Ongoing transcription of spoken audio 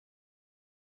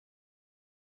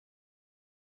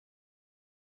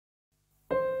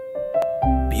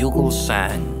bugles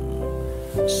sang,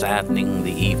 saddening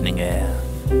the evening air.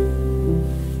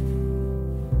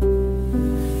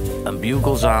 And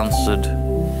bugles answered,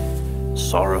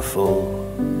 sorrowful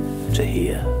to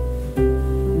hear.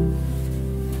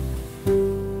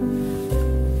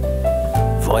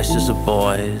 Voices of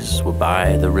boys were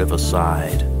by the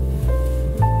riverside.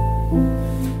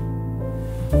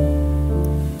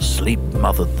 Sleep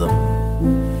mothered them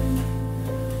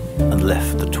and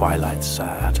left the twilight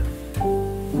sad.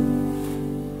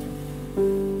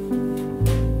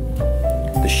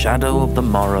 The shadow of the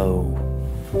morrow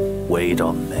weighed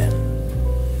on men.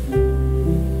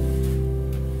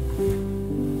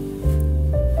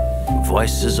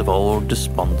 Voices of old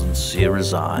despondency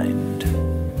resigned.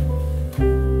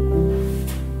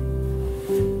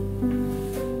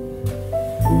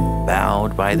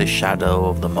 Bowed by the shadow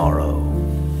of the morrow,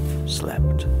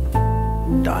 slept,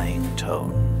 dying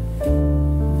tone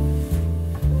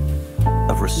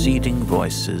of receding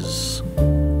voices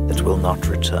that will not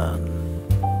return.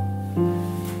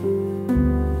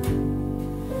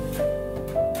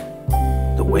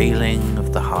 The wailing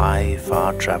of the high,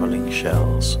 far-traveling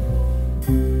shells,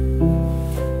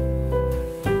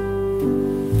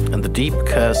 and the deep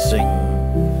cursing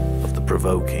of the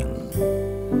provoking.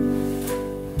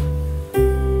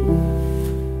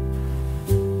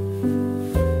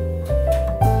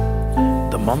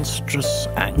 The monstrous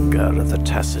anger of the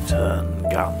taciturn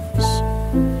guns.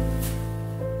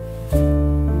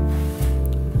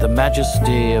 The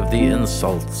majesty of the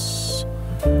insults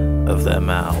of their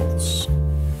mouths.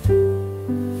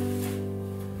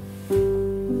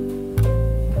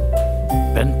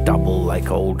 Bent double like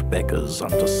old beggars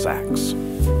under sacks.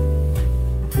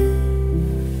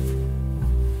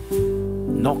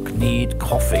 Knock-kneed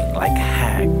coughing like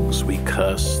hags we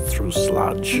cursed through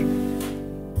sludge.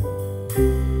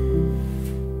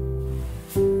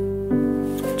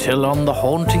 Till on the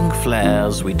haunting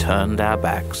flares we turned our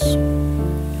backs,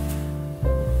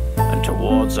 and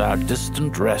towards our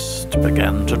distant rest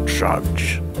began to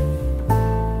trudge.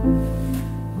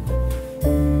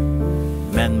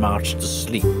 Men marched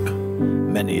asleep,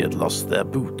 many had lost their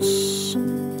boots,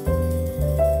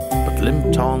 but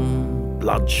limped on,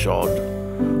 bloodshod,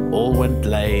 all went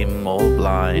lame, all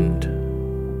blind,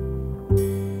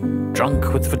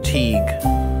 drunk with fatigue,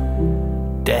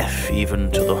 deaf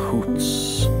even to the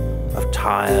hoots of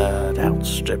tired,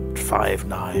 outstripped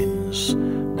 5-9s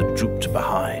that drooped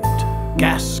behind.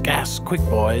 Gas, gas, quick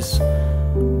boys!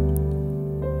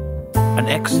 An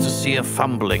ecstasy of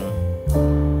fumbling,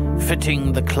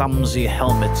 fitting the clumsy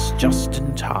helmets just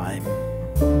in time.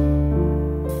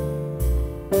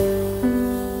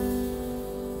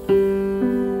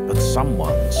 But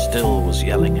someone still was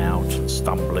yelling out and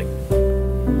stumbling,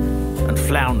 and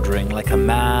floundering like a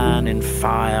man in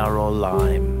fire or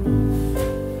lime.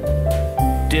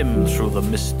 Dim through the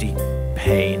misty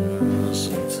panes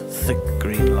and thick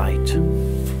green light,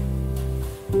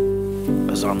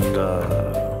 as under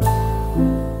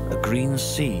a green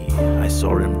sea I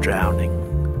saw him drowning.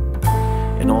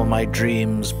 In all my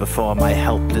dreams before my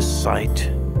helpless sight,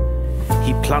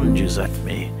 he plunges at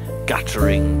me,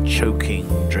 guttering, choking,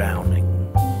 drowning.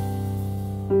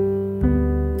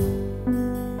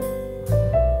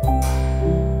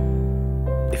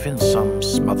 If in some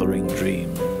smothering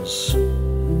dreams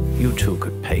you too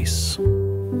could pace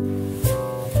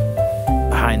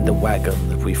behind the wagon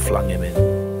that we flung him in,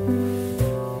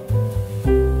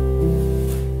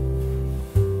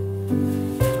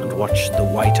 and watch the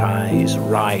white eyes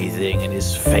writhing in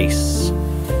his face,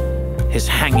 his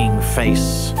hanging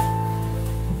face,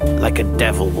 like a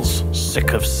devil's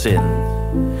sick of sin.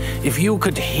 If you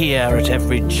could hear at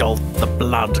every jolt the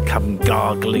blood come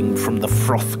gargling from the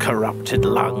froth-corrupted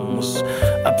lungs,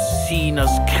 obscene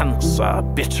as cancer,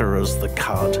 bitter as the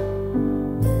cud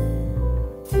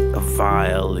of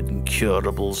vile,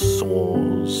 incurable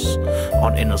sores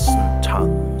on innocent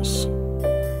tongues.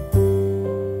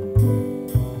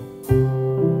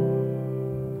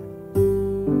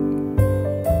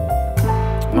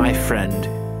 My friend,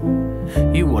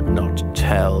 you would not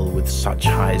tell with such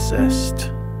high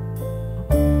zest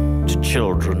to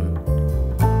children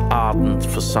ardent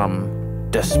for some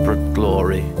desperate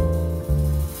glory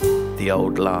the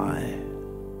old lie.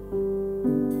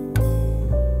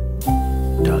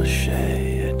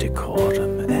 Dulce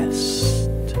decorum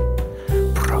est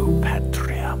pro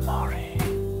patria mori.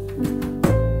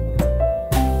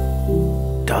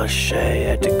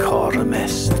 Dulce decorum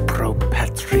est pro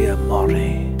patria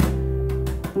mori.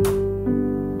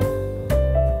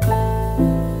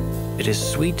 It is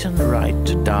sweet and right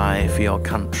to die for your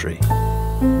country.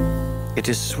 It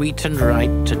is sweet and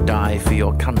right to die for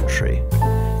your country.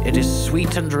 It is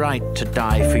sweet and right to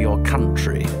die for your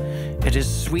country. It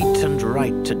is sweet and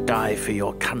right to die for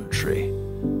your country.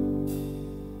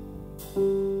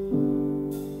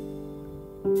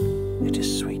 It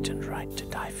is sweet and right to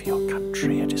die for your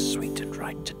country. It is sweet and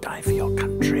right to die for your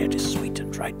country. It is sweet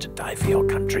and right to die for your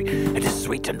country. It is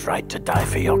sweet and right to die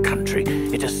for your country.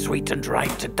 It is sweet and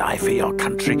right to die for your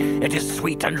country. It is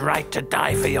sweet and right to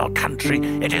die for your country.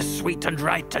 It is sweet and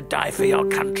right to die for your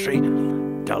country.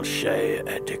 Dulce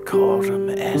et decorum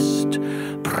est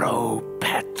pro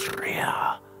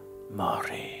patria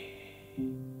mori.